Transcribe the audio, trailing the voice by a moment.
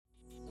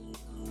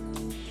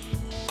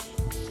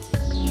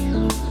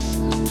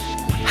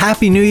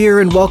Happy New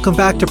Year and welcome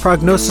back to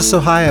Prognosis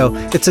Ohio.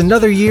 It's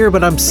another year,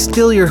 but I'm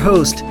still your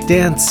host,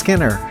 Dan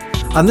Skinner.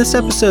 On this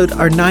episode,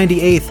 our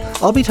 98th,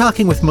 I'll be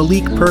talking with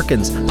Malik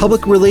Perkins,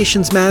 Public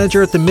Relations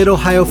Manager at the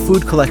Mid-Ohio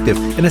Food Collective,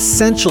 an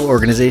essential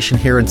organization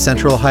here in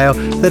Central Ohio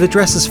that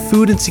addresses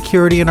food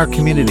insecurity in our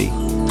community.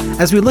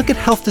 As we look at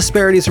health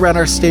disparities around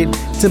our state,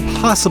 it's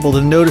impossible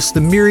to notice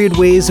the myriad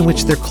ways in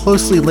which they're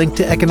closely linked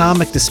to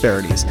economic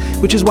disparities,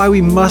 which is why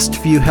we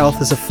must view health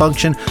as a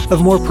function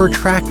of more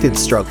protracted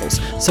struggles,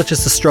 such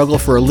as the struggle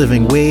for a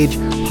living wage,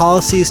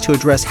 policies to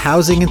address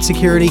housing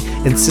insecurity,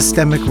 and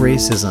systemic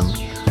racism.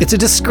 It's a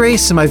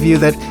disgrace, in my view,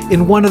 that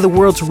in one of the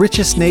world's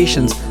richest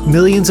nations,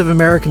 millions of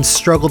Americans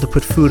struggle to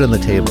put food on the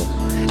table.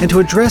 And to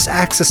address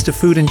access to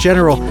food in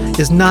general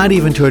is not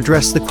even to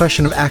address the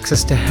question of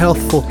access to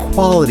healthful,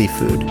 quality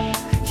food.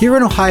 Here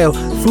in Ohio,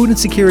 food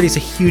insecurity is a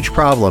huge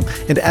problem,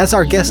 and as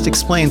our guest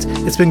explains,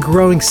 it's been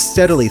growing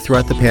steadily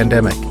throughout the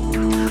pandemic.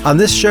 On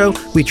this show,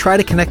 we try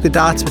to connect the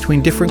dots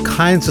between different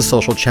kinds of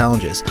social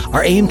challenges.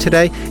 Our aim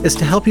today is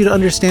to help you to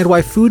understand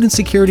why food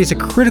insecurity is a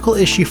critical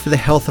issue for the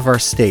health of our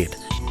state.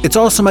 It's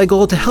also my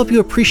goal to help you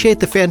appreciate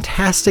the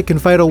fantastic and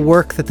vital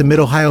work that the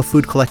Mid-Ohio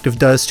Food Collective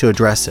does to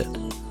address it.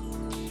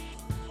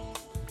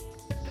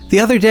 The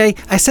other day,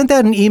 I sent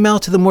out an email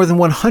to the more than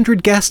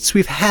 100 guests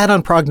we've had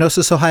on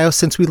Prognosis Ohio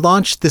since we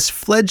launched this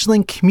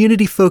fledgling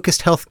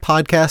community-focused health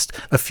podcast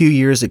a few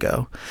years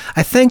ago.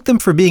 I thanked them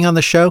for being on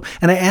the show,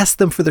 and I asked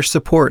them for their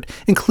support,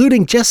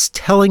 including just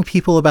telling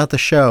people about the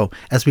show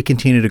as we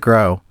continue to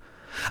grow.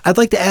 I'd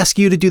like to ask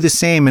you to do the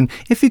same, and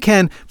if you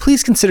can,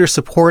 please consider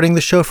supporting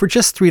the show for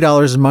just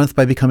 $3 a month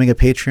by becoming a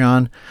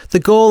Patreon. The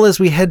goal as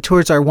we head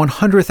towards our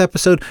 100th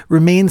episode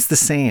remains the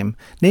same,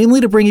 namely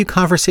to bring you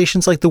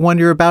conversations like the one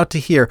you're about to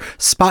hear,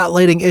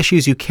 spotlighting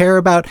issues you care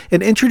about,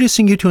 and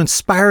introducing you to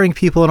inspiring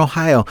people in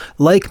Ohio,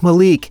 like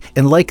Malik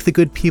and like the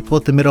good people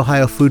at the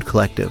Mid-Ohio Food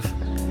Collective.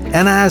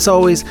 And as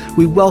always,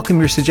 we welcome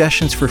your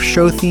suggestions for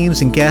show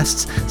themes and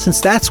guests,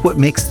 since that's what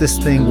makes this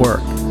thing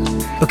work.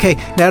 Okay,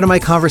 now to my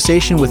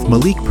conversation with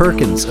Malik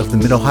Perkins of the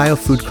Mid-Ohio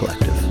Food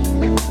Collective.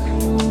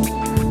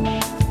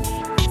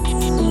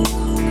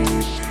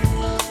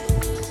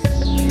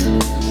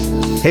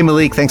 Hey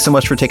Malik, thanks so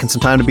much for taking some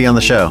time to be on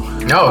the show.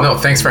 No,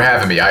 thanks for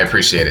having me. I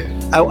appreciate it.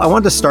 I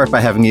wanted to start by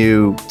having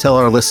you tell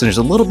our listeners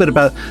a little bit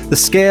about the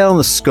scale and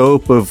the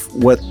scope of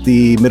what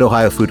the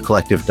Mid-Ohio Food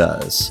Collective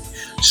does.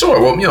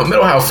 Sure. Well,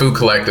 Mid-Ohio Food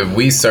Collective,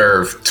 we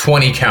serve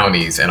 20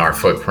 counties in our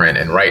footprint.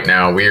 And right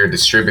now we are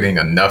distributing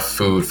enough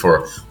food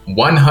for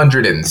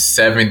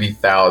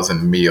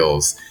 170,000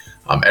 meals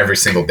every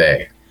single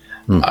day.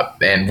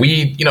 And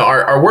we,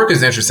 our work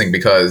is interesting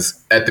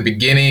because at the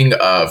beginning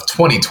of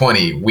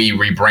 2020, we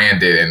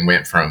rebranded and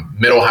went from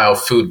Mid-Ohio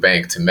Food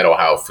Bank to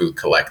Mid-Ohio Food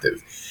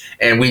Collective.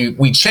 And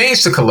we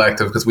changed the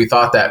collective because we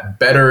thought that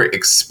better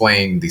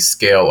explained the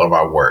scale of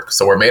our work.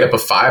 So we're made up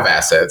of 5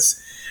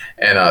 assets.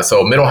 And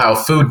so Mid-Ohio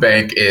Food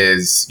Bank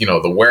is,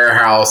 the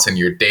warehouse and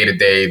your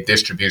day-to-day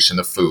distribution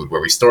of food,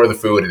 where we store the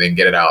food and then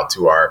get it out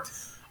to our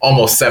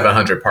almost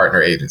 700 partner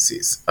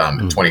agencies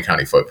in 20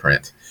 county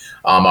footprint.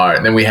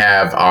 Then we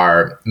have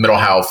our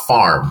Mid-Ohio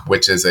Farm,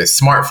 which is a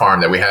smart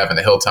farm that we have in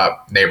the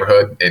Hilltop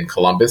neighborhood in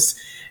Columbus.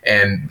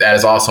 And that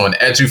is also an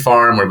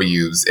edu-farm where we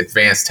use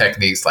advanced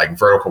techniques like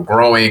vertical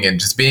growing and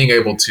just being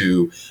able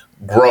to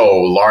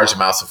grow large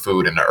amounts of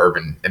food in an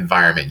urban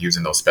environment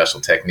using those special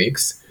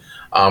techniques.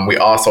 We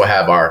also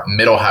have our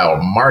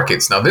Mid-Ohio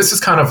markets. Now, this is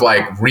kind of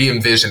like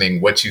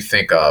re-envisioning what you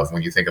think of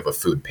when you think of a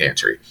food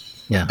pantry.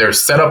 Yeah. They're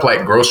set up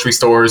like grocery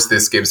stores.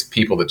 This gives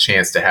people the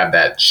chance to have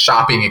that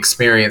shopping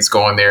experience,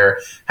 go in there,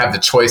 have the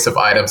choice of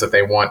items that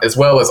they want, as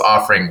well as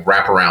offering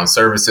wraparound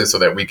services so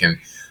that we can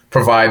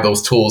provide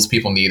those tools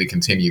people need to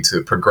continue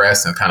to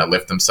progress and kind of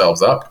lift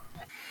themselves up.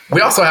 We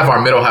also have our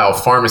Mid-Ohio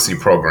Pharmacy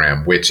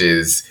program, which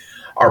is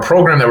our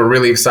program that we're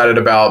really excited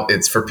about.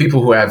 It's for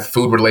people who have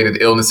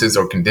food-related illnesses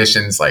or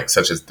conditions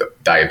such as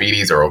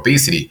diabetes or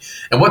obesity.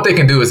 And what they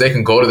can do is they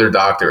can go to their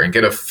doctor and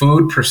get a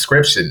food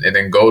prescription and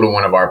then go to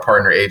one of our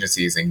partner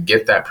agencies and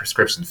get that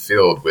prescription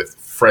filled with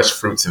fresh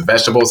fruits and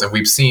vegetables. And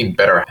we've seen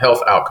better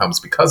health outcomes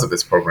because of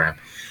this program.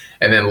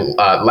 And then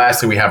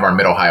lastly, we have our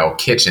Mid-Ohio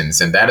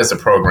Kitchens. And that is a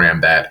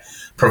program that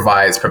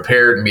provides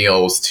prepared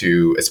meals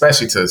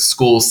especially to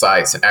school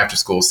sites and after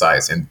school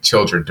sites and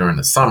children during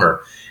the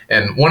summer.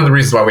 And one of the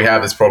reasons why we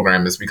have this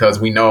program is because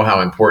we know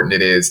how important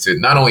it is to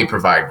not only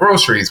provide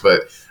groceries,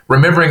 but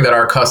remembering that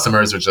our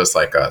customers are just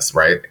like us,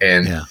 right?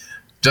 And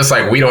just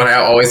like we don't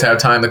always have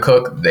time to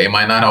cook, they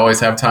might not always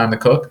have time to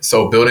cook.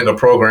 So building a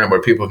program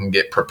where people can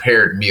get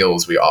prepared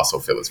meals, we also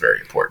feel is very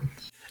important.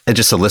 And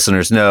just so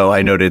listeners know,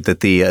 I noted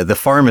that the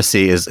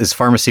pharmacy is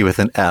pharmacy with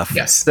an F.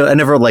 Yes. So I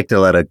never like to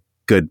let a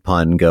good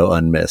pun go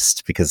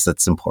unmissed because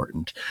that's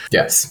important.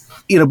 Yes.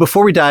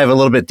 Before we dive a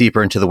little bit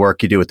deeper into the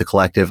work you do with the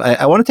collective,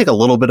 I want to take a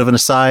little bit of an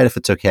aside, if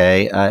it's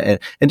okay, and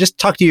just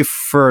talk to you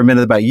for a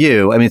minute about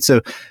you.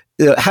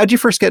 How did you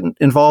first get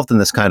involved in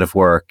this kind of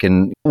work?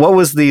 And what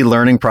was the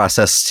learning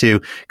process to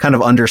kind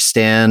of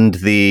understand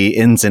the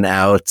ins and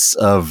outs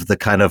of the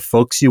kind of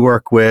folks you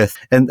work with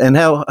and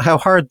how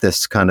hard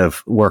this kind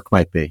of work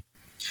might be?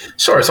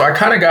 Sure. So I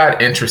kind of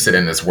got interested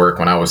in this work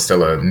when I was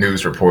still a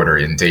news reporter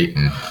in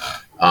Dayton.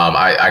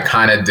 I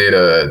kind of did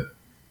a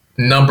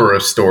number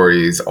of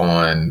stories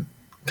on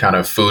kind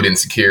of food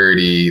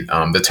insecurity.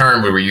 The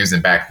term we were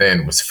using back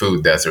then was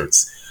food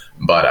deserts,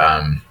 but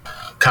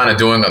kind of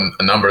doing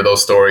a number of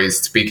those stories,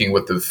 speaking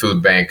with the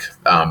food bank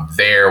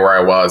there where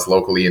I was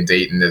locally in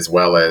Dayton, as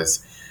well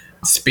as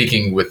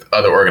speaking with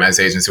other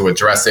organizations who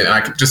addressed it. And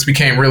I just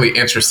became really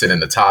interested in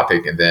the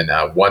topic. And then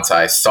once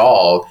I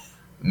saw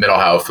Middle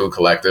Ohio Food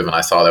Collective and I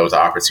saw there was an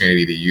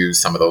opportunity to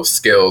use some of those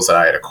skills that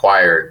I had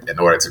acquired in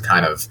order to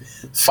kind of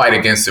fight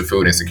against the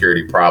food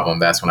insecurity problem,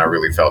 that's when I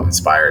really felt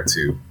inspired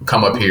to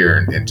come up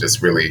here and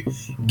just really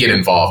get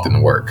involved in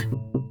the work.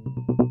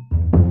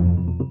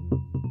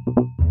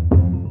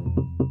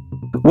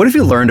 What have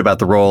you learned about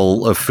the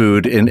role of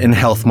food in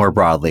health more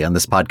broadly? On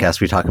this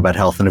podcast, we talk about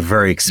health in a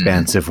very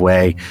expansive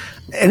way.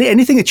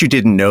 Anything that you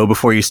didn't know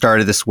before you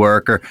started this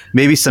work, or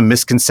maybe some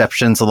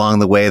misconceptions along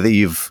the way that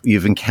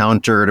you've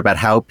encountered about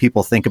how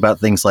people think about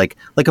things like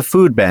a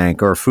food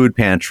bank or a food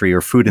pantry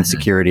or food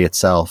insecurity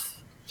itself?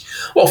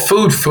 Well,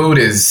 food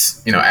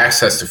is,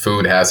 access to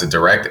food has a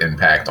direct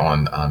impact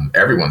on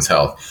everyone's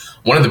health.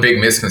 One of the big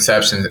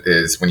misconceptions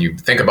is when you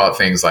think about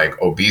things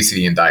like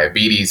obesity and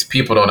diabetes,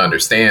 people don't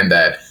understand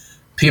that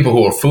people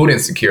who are food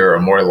insecure are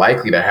more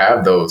likely to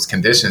have those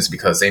conditions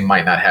because they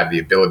might not have the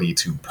ability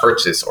to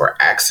purchase or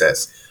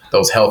access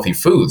those healthy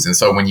foods. And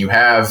so when you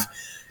have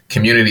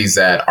communities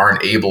that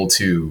aren't able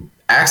to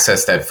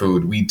access that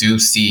food, we do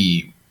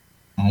see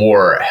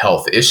more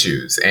health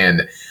issues.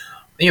 And,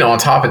 on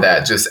top of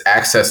that, just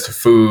access to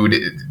food,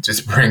 it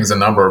just brings a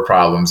number of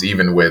problems,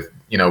 even with,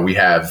 we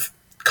have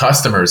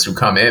customers who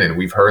come in and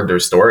we've heard their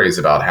stories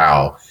about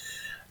how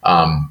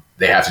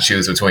they have to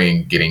choose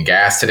between getting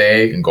gas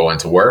today and going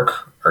to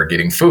work, or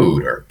getting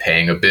food, or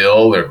paying a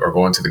bill, or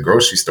going to the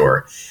grocery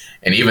store.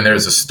 And even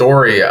there's a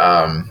story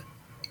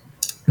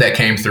that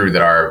came through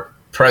that our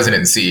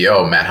president and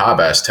CEO, Matt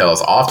Habash, tells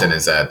often,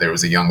 is that there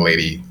was a young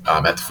lady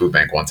at the food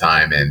bank one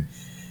time, and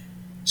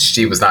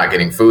she was not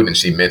getting food. And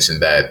she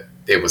mentioned that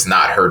it was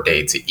not her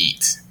day to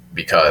eat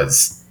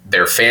because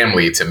their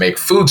family, to make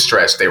food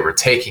stretch, they were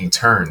taking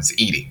turns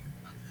eating.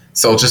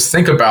 So just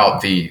think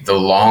about the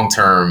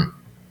long-term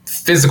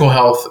physical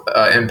health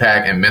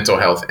impact and mental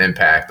health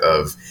impact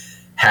of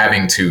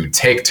having to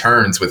take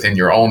turns within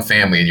your own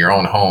family and your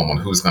own home on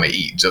who's going to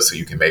eat just so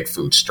you can make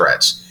food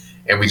stretch.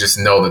 And we just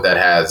know that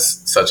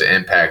has such an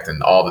impact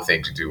in all the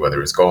things you do,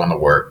 whether it's going to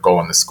work,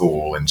 going to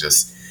school, and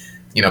just,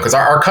 because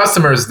our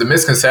customers, the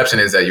misconception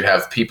is that you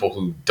have people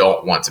who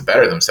don't want to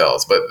better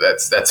themselves, but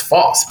that's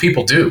false.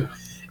 People do.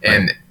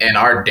 And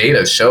our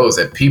data shows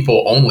that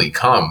people only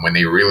come when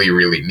they really,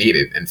 really need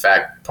it. In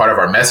fact, part of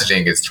our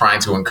messaging is trying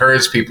to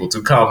encourage people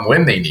to come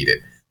when they need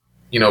it.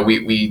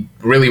 We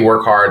really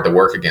work hard to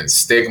work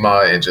against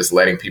stigma and just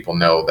letting people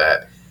know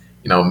that,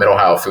 Middle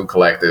Ohio Food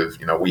Collective,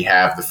 we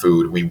have the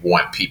food. We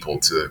want people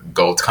to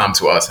come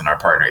to us and our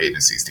partner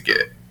agencies to get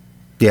it.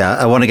 Yeah,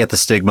 I want to get the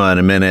stigma in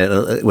a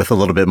minute with a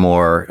little bit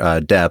more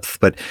depth.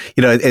 But,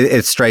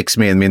 it strikes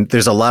me,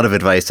 there's a lot of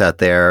advice out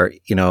there.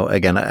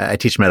 Again, I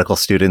teach medical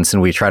students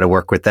and we try to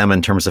work with them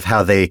in terms of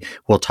how they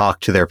will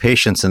talk to their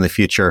patients in the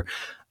future.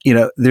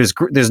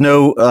 There's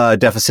no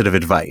deficit of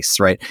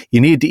advice, right?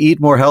 You need to eat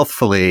more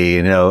healthfully,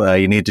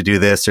 you need to do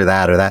this or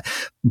that or that.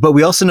 But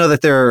we also know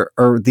that there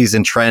are these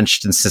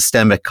entrenched and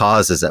systemic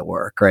causes at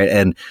work, right?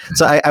 And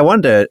so I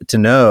wanted to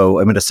know,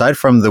 aside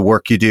from the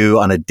work you do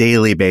on a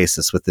daily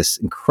basis with this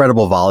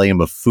incredible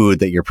volume of food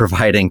that you're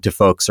providing to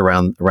folks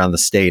around the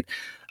state,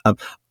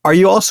 are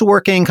you also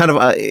working kind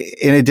of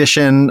in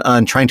addition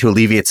on trying to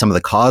alleviate some of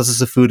the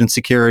causes of food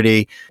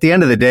insecurity? At the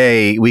end of the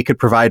day, we could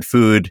provide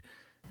food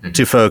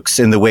to folks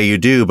in the way you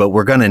do, but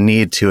we're going to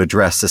need to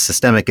address the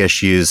systemic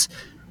issues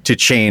to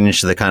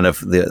change the kind of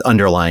the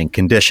underlying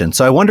condition.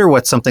 So I wonder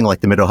what something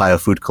like the Mid Ohio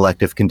Food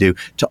Collective can do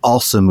to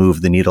also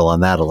move the needle on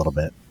that a little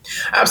bit.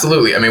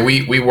 Absolutely.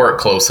 We work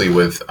closely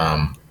with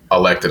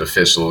elected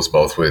officials,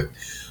 both with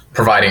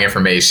providing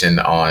information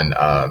on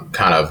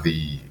kind of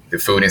the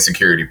food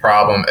insecurity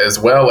problem, as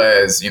well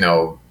as,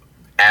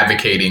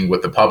 advocating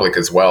with the public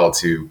as well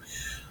to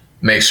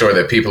make sure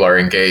that people are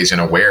engaged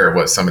and aware of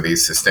what some of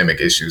these systemic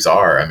issues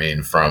are.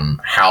 From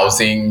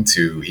housing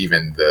to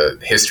even the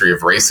history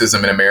of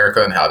racism in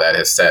America and how that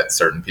has set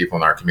certain people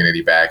in our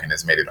community back and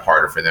has made it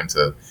harder for them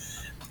to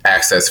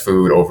access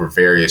food over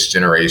various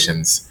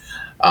generations.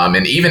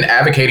 And even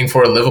advocating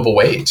for a livable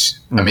wage.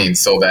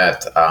 So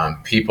that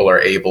people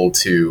are able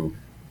to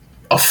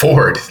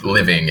afford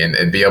living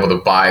and be able to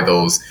buy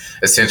those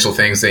essential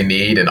things they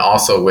need. And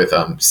also with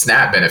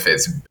SNAP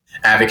benefits,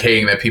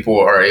 advocating that people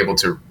are able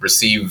to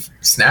receive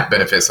SNAP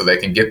benefits so they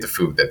can get the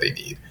food that they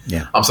need.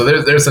 Yeah. So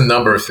there's a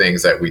number of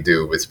things that we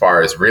do as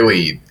far as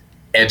really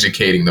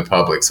educating the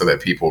public so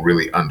that people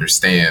really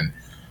understand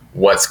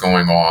what's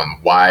going on,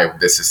 why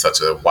this is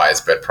such a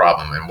widespread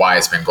problem and why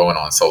it's been going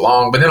on so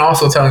long, but then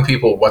also telling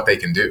people what they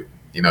can do.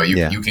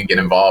 You can get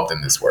involved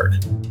in this work.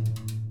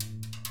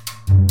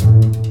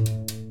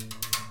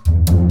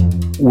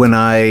 when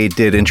I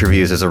did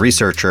interviews as a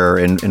researcher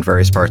in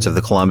various parts of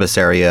the Columbus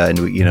area, and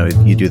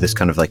you do this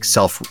kind of like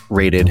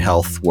self-rated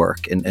health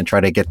work and try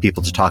to get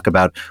people to talk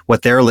about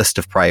what their list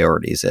of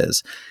priorities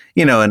is.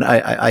 And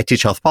I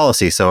teach health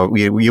policy, so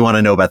you want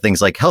to know about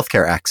things like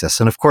healthcare access.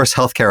 And of course,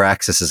 healthcare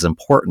access is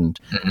important.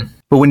 Mm-hmm.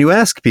 But when you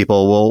ask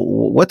people, well,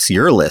 what's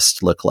your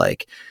list look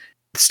like?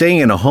 Staying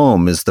in a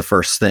home is the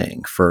first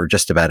thing for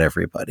just about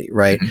everybody,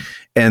 right? Mm-hmm.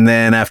 And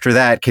then after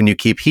that, can you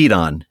keep heat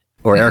on?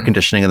 Or air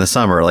conditioning in the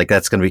summer, like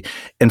that's going to be,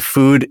 and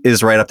food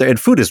is right up there. And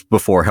food is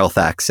before health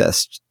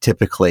access,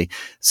 typically.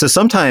 So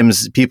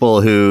sometimes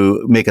people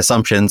who make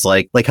assumptions,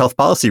 like health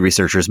policy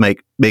researchers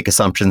make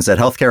assumptions that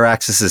healthcare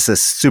access is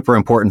this super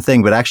important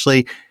thing, but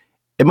actually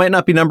it might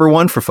not be number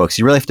one for folks.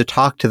 You really have to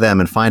talk to them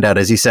and find out,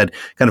 as you said,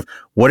 kind of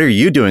what are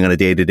you doing on a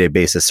day-to-day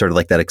basis? Sort of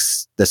like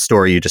the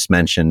story you just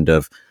mentioned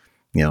of,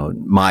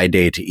 my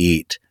day to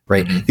eat.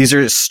 Right. Mm-hmm. These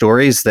are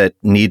stories that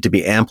need to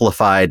be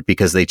amplified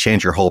because they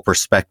change your whole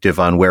perspective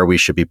on where we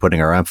should be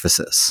putting our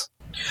emphasis.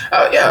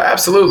 Yeah,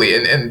 absolutely.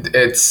 And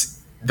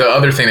it's the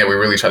other thing that we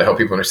really try to help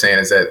people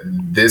understand is that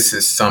this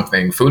is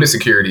something, food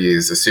insecurity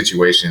is a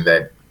situation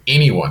that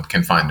anyone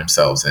can find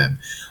themselves in.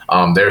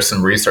 There's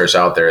some research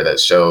out there that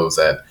shows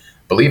that,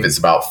 I believe it's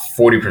about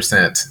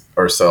 40%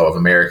 or so of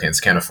Americans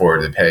can't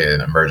afford to pay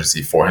an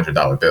emergency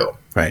 $400 bill.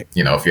 Right.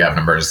 If you have an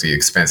emergency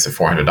expense of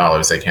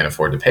 $400, they can't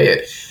afford to pay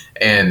it.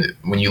 And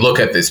when you look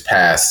at this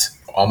past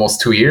almost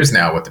 2 years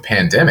now with the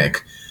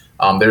pandemic,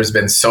 there's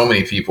been so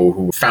many people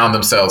who found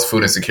themselves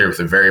food insecure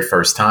for the very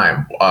first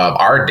time.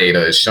 Our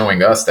data is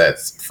showing us that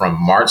from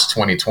March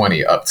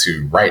 2020 up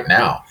to right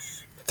now,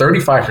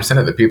 35%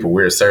 of the people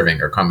we're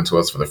serving are coming to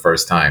us for the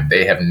first time.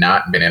 They have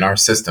not been in our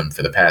system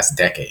for the past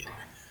decade.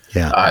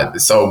 Yeah.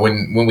 So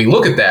when we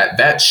look at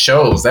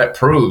that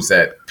proves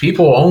that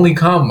people only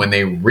come when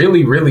they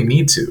really, really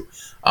need to.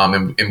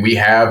 And we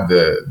have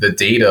the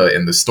data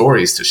and the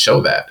stories to show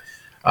that.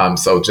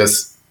 So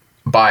just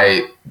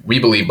we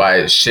believe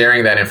by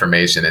sharing that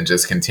information and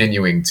just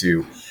continuing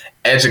to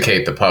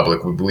educate the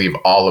public, we believe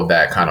all of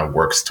that kind of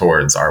works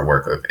towards our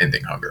work of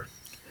ending hunger.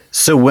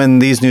 So when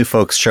these new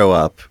folks show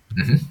up,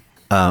 mm-hmm.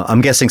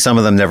 I'm guessing some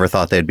of them never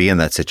thought they'd be in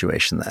that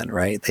situation then,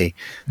 right? They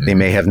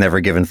may have never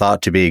given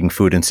thought to being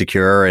food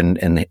insecure,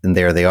 and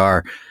there they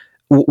are.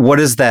 What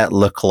does that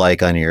look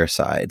like on your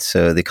side?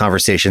 So the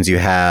conversations you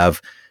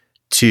have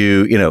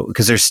to,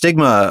 because there's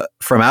stigma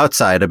from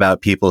outside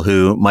about people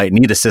who might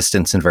need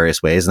assistance in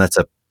various ways, and that's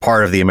a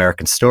part of the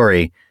American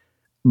story.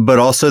 But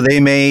also they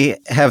may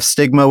have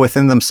stigma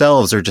within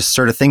themselves or just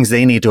sort of things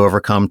they need to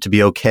overcome to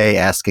be okay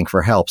asking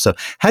for help. So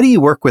how do you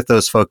work with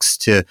those folks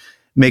to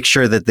make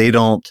sure that they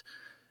don't,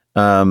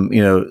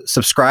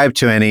 subscribe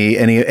to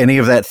any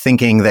of that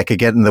thinking that could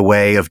get in the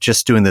way of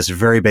just doing this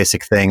very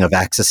basic thing of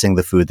accessing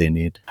the food they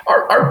need?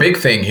 Our big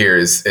thing here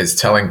is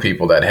telling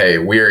people that, hey,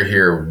 we are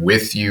here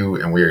with you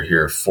and we are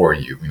here for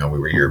you. We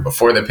were here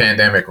before the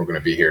pandemic. We're going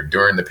to be here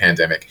during the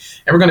pandemic,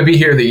 and we're going to be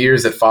here the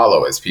years that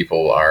follow as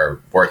people are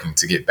working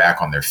to get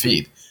back on their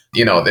feet.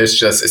 There's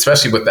just,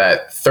 especially with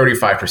that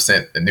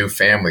 35% the new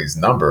families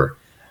number,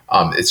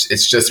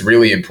 it's just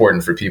really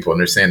important for people to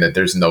understand that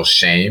there's no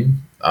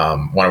shame.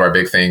 One of our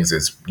big things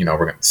is, we're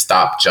going to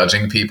stop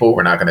judging people.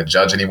 We're not going to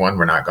judge anyone.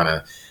 We're not going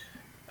to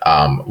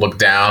look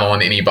down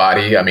on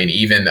anybody. I mean,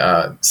 even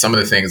some of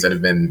the things that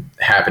have been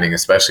happening,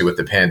 especially with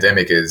the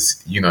pandemic,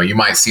 is, you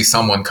might see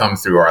someone come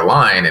through our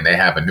line and they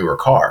have a newer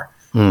car.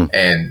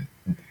 And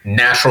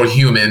natural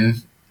human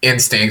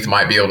instinct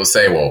might be able to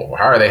say, well,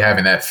 how are they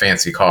having that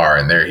fancy car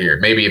and they're here?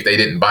 Maybe if they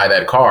didn't buy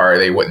that car,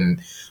 they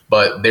wouldn't.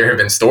 But there have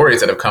been stories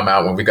that have come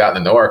out when we've gotten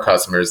to know our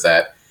customers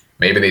that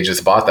maybe they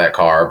just bought that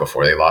car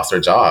before they lost their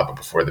job or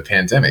before the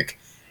pandemic.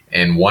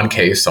 In one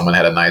case, someone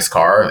had a nice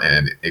car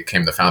and it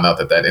came to find out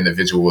that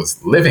individual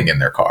was living in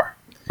their car.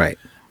 Right.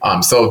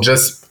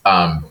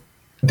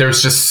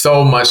 There's just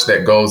so much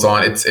that goes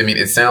on.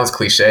 It sounds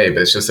cliche,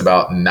 but it's just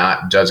about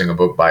not judging a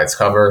book by its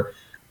cover.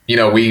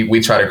 We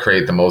try to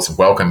create the most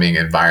welcoming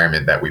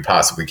environment that we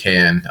possibly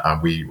can.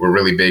 We're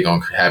really big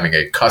on having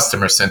a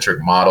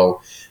customer-centric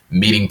model,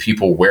 meeting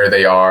people where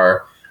they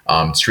are,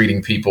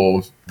 treating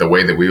people the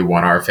way that we would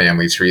want our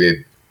family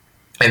treated,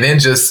 and then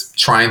just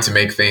trying to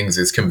make things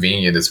as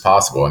convenient as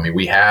possible.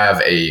 We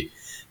have a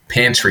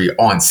pantry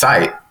on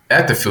site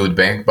at the food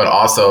bank, but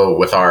also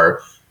with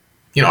our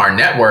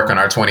network in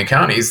our 20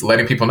 counties,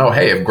 letting people know,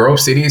 hey, if Grove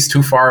City is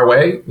too far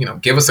away,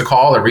 give us a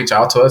call or reach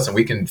out to us and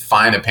we can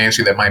find a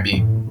pantry that might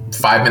be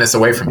 5 minutes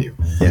away from you.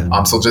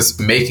 Yeah. So just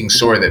making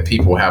sure that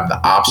people have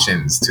the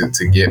options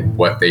to get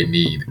what they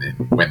need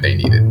and when they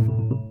need it.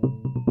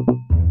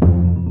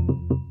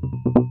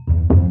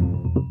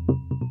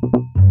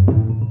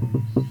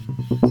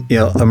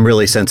 I'm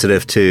really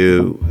sensitive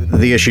to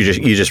the issue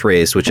you just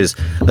raised, which is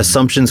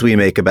assumptions we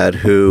make about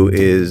who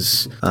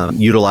is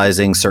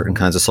utilizing certain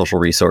kinds of social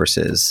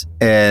resources.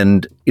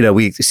 And,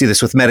 we see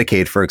this with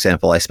Medicaid, for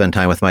example. I spend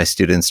time with my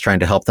students trying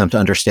to help them to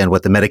understand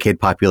what the Medicaid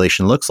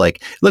population looks like.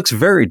 It looks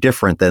very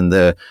different than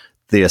the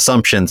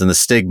assumptions and the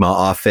stigma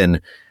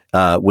often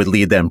would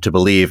lead them to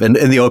believe. And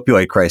the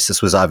opioid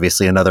crisis was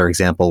obviously another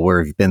example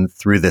where we've been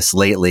through this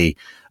lately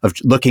of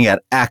looking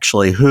at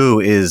actually who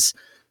is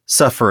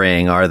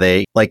suffering. Are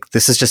they like,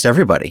 this is just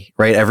everybody,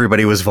 right?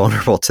 Everybody was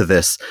vulnerable to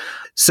this.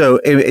 So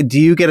do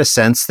you get a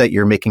sense that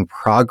you're making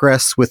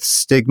progress with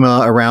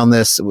stigma around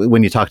this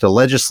when you talk to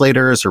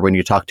legislators or when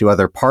you talk to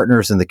other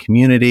partners in the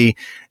community,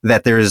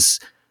 that there's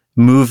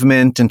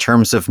movement in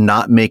terms of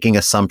not making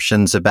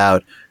assumptions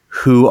about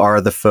who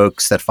are the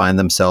folks that find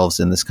themselves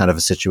in this kind of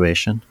a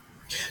situation?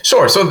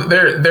 Sure. So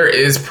there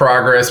is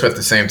progress, but at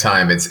the same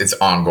time, it's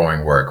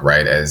ongoing work,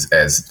 right? As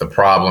the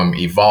problem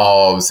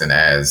evolves and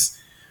as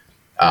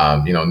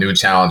new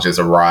challenges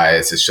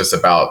arise, it's just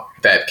about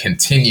that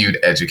continued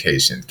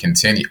education,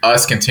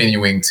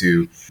 continuing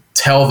to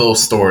tell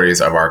those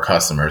stories of our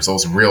customers,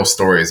 those real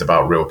stories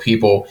about real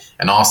people,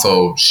 and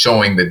also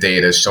showing the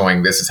data,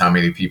 showing this is how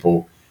many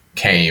people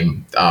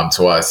came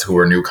to us who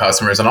are new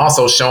customers, and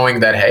also showing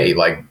that, hey,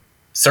 like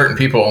certain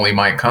people only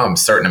might come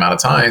certain amount of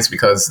times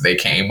because they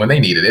came when they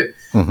needed it.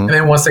 Mm-hmm. And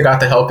then once they got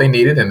the help they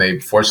needed and they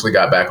fortunately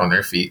got back on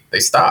their feet, they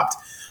stopped.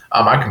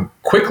 I can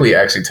quickly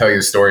actually tell you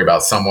a story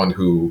about someone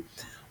who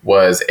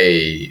was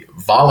a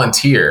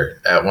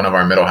volunteer at one of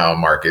our Middle Ohio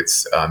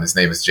markets. His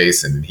name is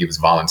Jason, and he was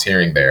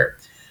volunteering there.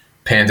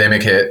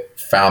 Pandemic hit,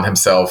 found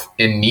himself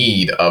in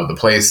need of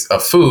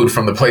food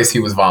from the place he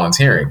was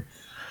volunteering.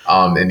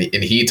 And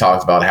he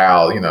talked about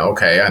how,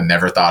 okay, I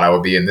never thought I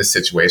would be in this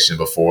situation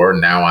before.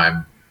 Now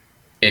I'm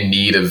in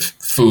need of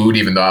food,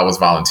 even though I was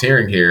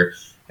volunteering here.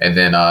 And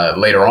then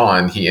later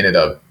on, he ended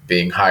up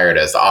being hired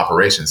as the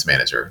operations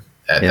manager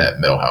at that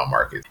Middle Ohio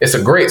market. It's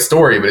a great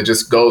story, but it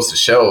just goes to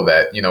show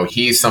that,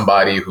 he's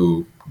somebody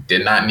who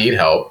did not need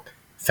help,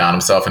 found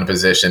himself in a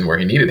position where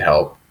he needed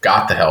help,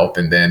 got the help,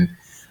 and then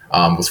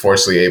was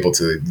fortunately able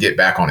to get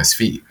back on his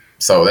feet.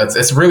 So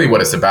that's really what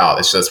it's about.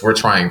 It's just we're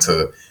trying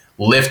to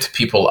lift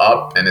people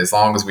up. And as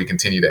long as we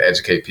continue to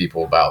educate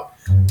people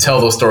tell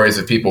those stories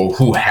of people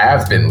who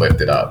have been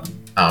lifted up,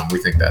 we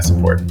think that's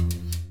important.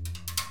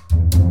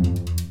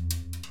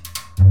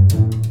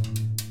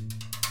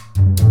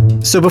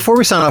 So before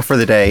we sign off for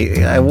the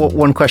day,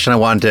 one question I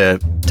wanted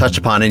to touch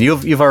upon, and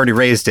you've already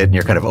raised it in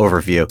your kind of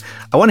overview.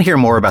 I want to hear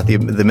more about the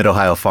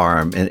Mid-Ohio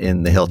Farm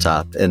in the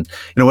Hilltop. And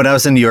when I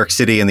was in New York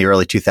City in the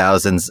early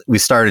 2000s, we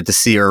started to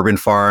see urban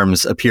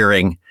farms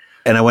appearing.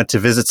 And I went to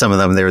visit some of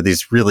them. There were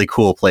these really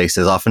cool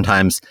places.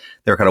 Oftentimes,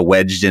 they're kind of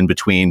wedged in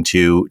between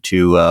two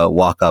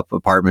walk-up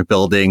apartment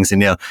buildings.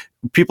 And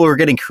people were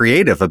getting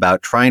creative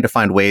about trying to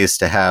find ways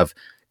to have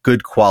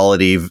good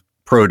quality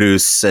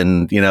produce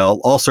and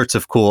all sorts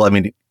of cool.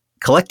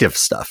 Collective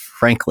stuff,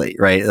 frankly,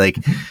 right? Like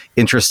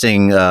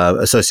interesting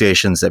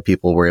associations that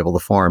people were able to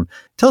form.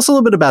 Tell us a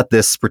little bit about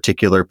this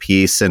particular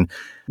piece and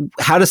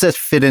how does that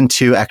fit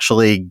into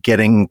actually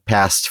getting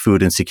past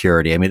food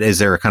insecurity? Is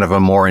there kind of a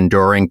more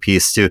enduring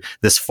piece to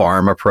this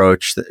farm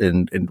approach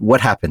and what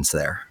happens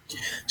there?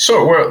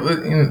 Sure.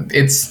 Well,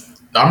 it's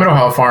our Middle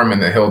Ohio Farm in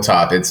the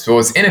Hilltop. It's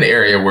in an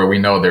area where we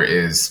know there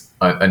is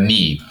a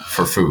need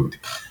for food.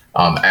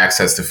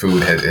 Access to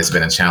food has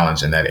been a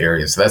challenge in that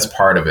area. So that's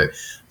part of it.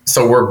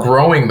 So we're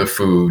growing the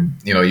food,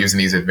 using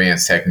these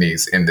advanced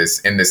techniques in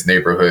this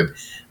neighborhood,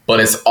 but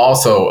it's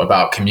also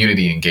about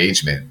community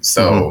engagement.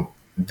 So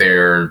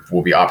there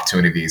will be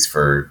opportunities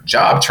for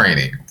job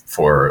training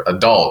for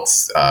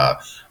adults,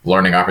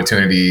 learning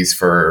opportunities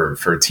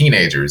for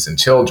teenagers and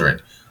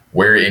children.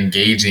 We're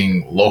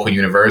engaging local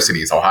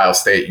universities, Ohio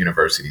State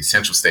University,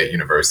 Central State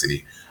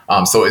University.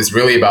 So it's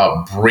really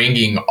about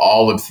bringing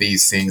all of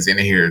these things in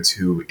here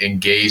to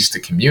engage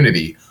the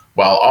community,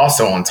 while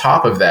also on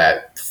top of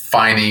that,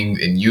 finding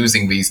and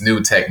using these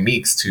new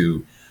techniques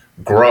to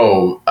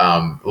grow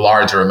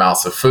larger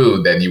amounts of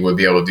food than you would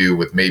be able to do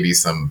with maybe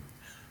some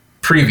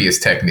previous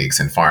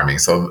techniques in farming.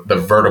 So the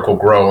vertical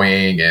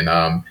growing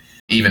and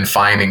even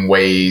finding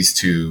ways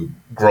to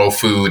grow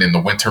food in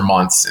the winter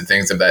months and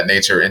things of that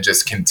nature, and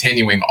just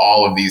continuing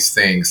all of these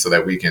things so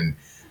that we can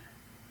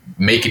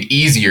make it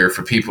easier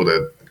for people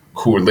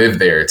who live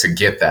there to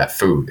get that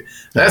food.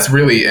 That's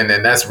really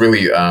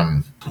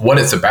what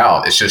it's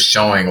about. It's just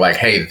showing like,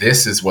 hey,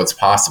 this is what's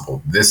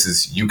possible.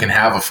 You can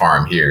have a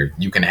farm here.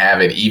 You can have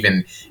it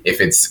even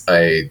if it's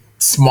a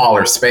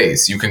smaller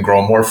space. You can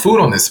grow more food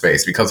on this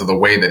space because of the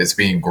way that it's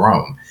being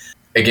grown.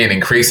 Again,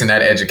 increasing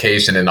that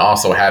education and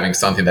also having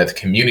something that the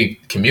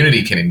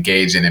community can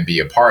engage in and be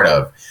a part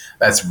of.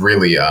 That's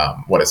really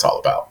what it's all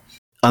about.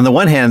 On the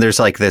one hand, there's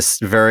like this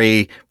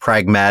very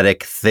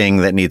pragmatic thing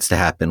that needs to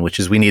happen, which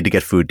is we need to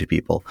get food to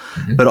people.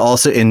 Mm-hmm. But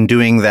also in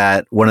doing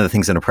that, one of the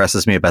things that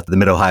impresses me about the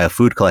Mid-Ohio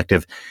Food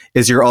Collective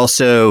is you're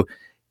also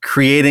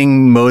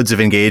creating modes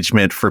of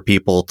engagement for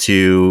people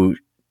to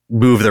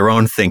move their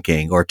own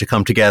thinking or to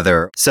come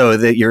together, so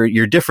that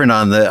you're different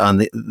on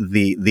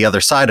the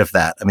other side of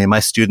that. My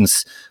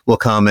students will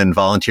come and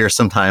volunteer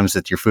sometimes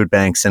at your food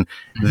banks, and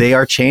they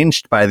are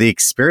changed by the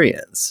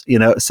experience.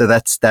 So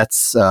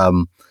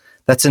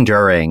that's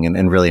enduring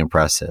and really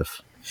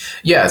impressive.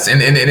 Yes,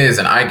 and it is.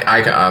 And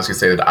I can honestly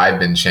say that I've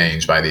been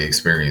changed by the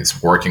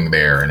experience working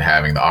there and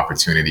having the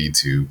opportunity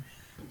to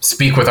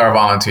speak with our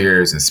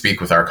volunteers and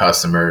speak with our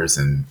customers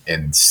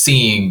and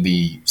seeing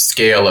the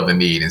scale of the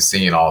need and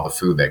seeing all the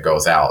food that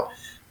goes out.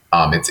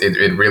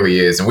 It really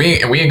is. And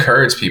we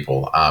encourage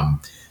people,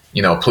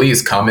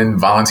 please come and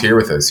volunteer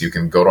with us. You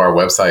can go to our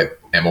website,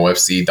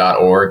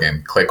 mofc.org,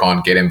 and click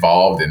on Get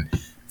Involved. And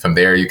from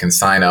there, you can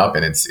sign up,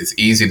 and it's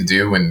easy to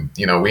do. And,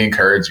 we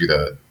encourage you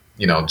to,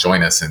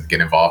 join us and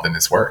get involved in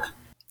this work.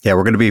 Yeah,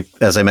 we're going to be,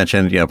 as I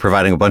mentioned,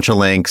 providing a bunch of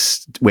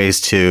links,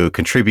 ways to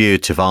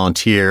contribute, to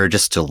volunteer,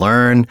 just to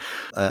learn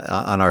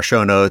on our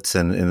show notes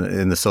and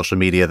in the social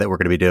media that we're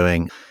going to be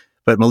doing.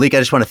 But Malik, I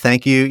just want to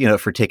thank you,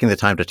 for taking the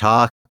time to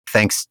talk.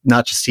 Thanks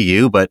not just to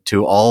you, but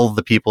to all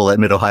the people at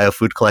Mid-Ohio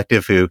Food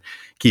Collective who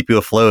keep you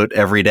afloat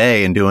every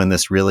day and doing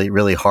this really,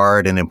 really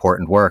hard and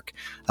important work.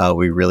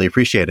 We really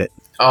appreciate it.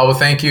 Oh, well,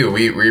 thank you.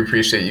 We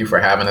appreciate you for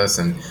having us.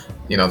 And,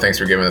 thanks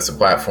for giving us a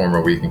platform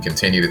where we can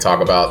continue to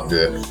talk about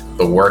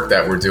the work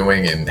that we're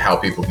doing and how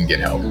people can get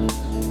help.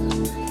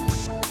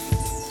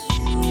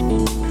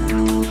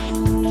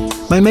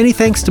 My many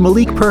thanks to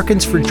Malik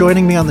Perkins for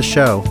joining me on the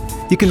show.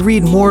 You can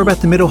read more about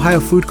the Mid-Ohio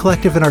Food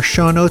Collective in our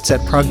show notes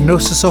at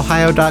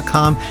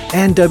prognosisohio.com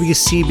and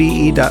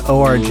wcbe.org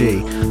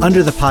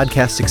under the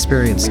Podcast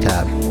Experience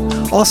tab.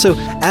 Also,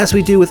 as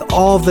we do with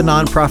all of the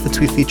nonprofits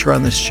we feature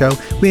on this show,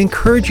 we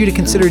encourage you to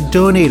consider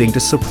donating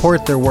to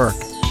support their work.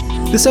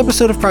 This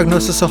episode of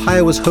Prognosis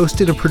Ohio was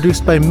hosted and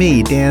produced by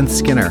me, Dan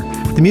Skinner.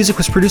 The music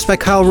was produced by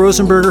Kyle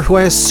Rosenberger, who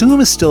I assume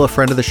is still a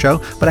friend of the show,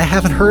 but I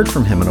haven't heard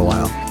from him in a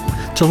while.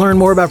 To learn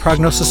more about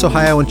Prognosis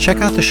Ohio and check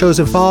out the show's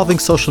evolving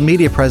social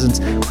media presence,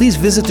 please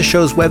visit the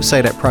show's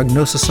website at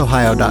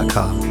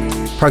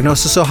prognosisohio.com.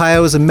 Prognosis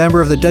Ohio is a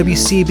member of the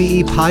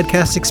WCBE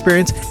Podcast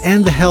Experience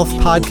and the Health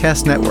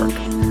Podcast Network.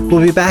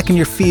 We'll be back in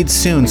your feed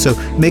soon, so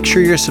make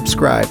sure you're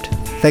subscribed.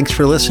 Thanks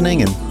for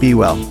listening and be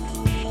well.